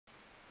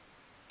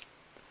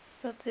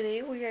So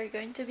today we are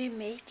going to be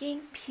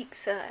making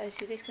pizza. As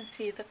you guys can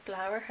see, the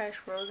flour has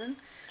frozen.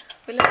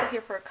 We left it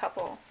here for a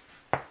couple,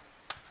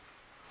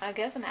 I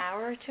guess an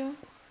hour or two.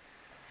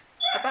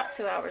 About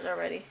 2 hours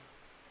already.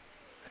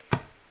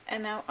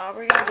 And now all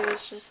we're going to do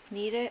is just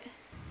knead it.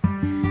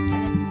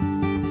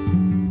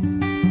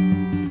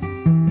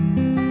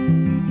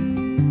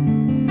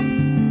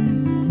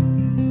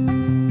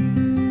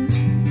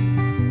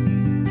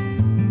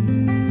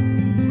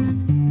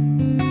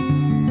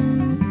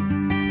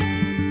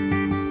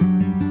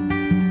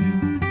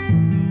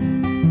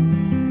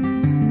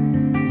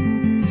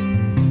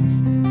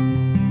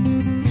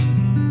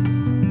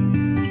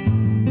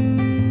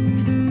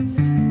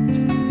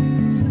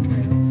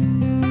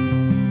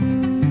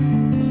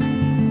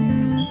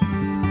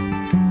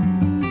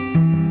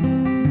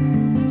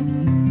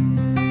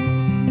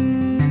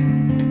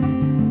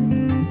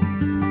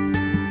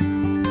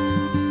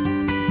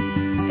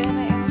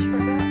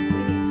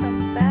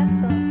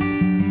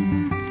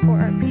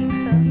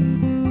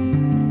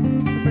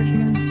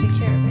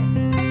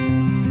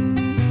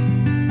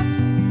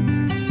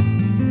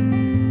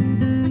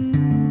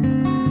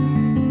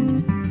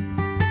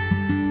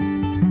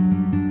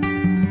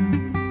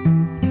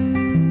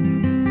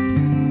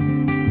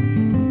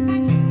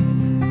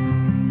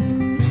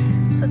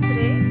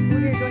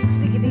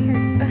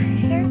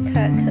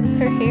 Because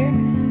her hair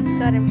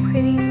gotten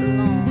pretty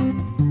long.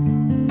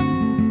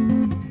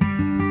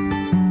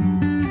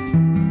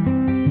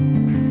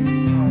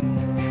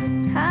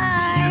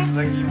 Hi!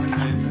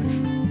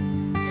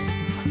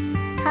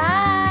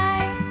 Hi!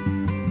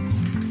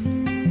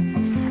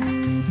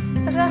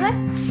 Let's go outside?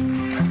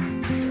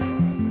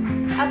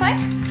 Outside?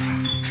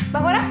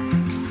 ¿Afuera?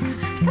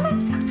 Come on!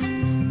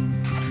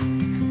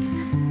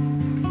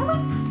 Come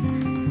on!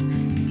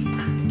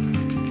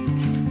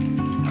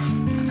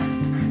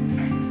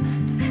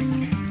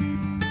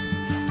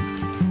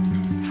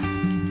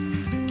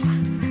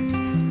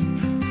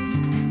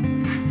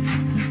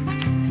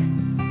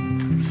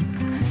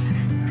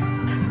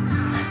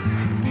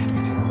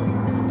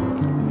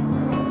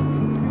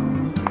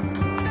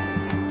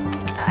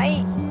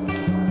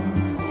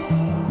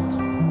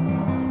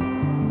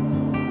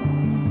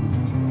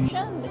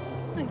 This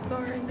is my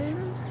garden.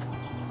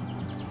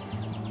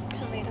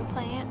 Tomato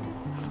plant,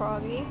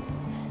 froggy,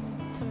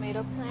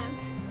 tomato plant,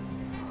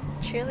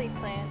 chili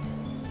plant,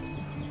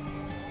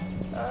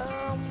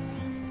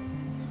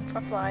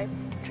 a fly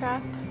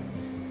trap,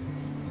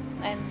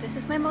 and this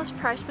is my most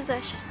prized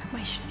possession,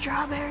 my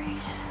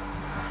strawberries.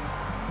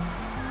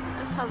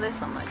 That's how this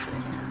one looks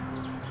right now.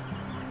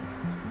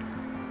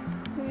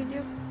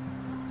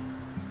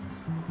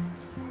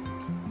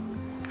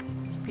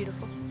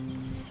 Beautiful.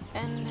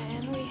 And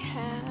then we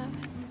have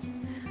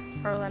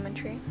our lemon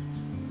tree.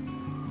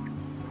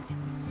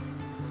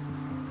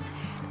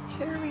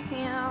 Here we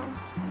have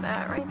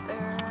that right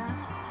there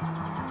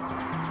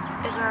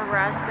is our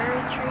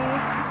raspberry tree,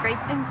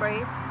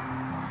 grape,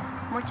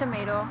 more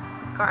tomato,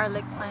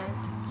 garlic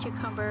plant,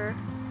 cucumber,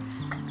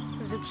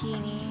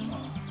 zucchini,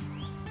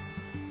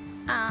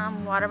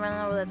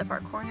 watermelon over at the far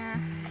corner,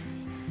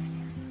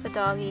 the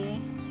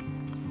doggy.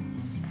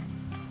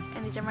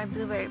 And these are my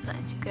blueberry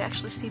plants. You could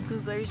actually see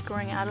blueberries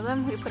growing out of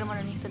them. We put them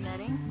underneath the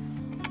netting.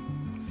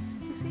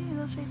 You see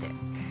those right there.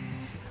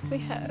 We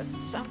have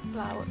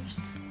sunflowers.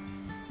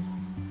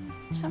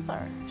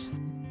 Sunflowers.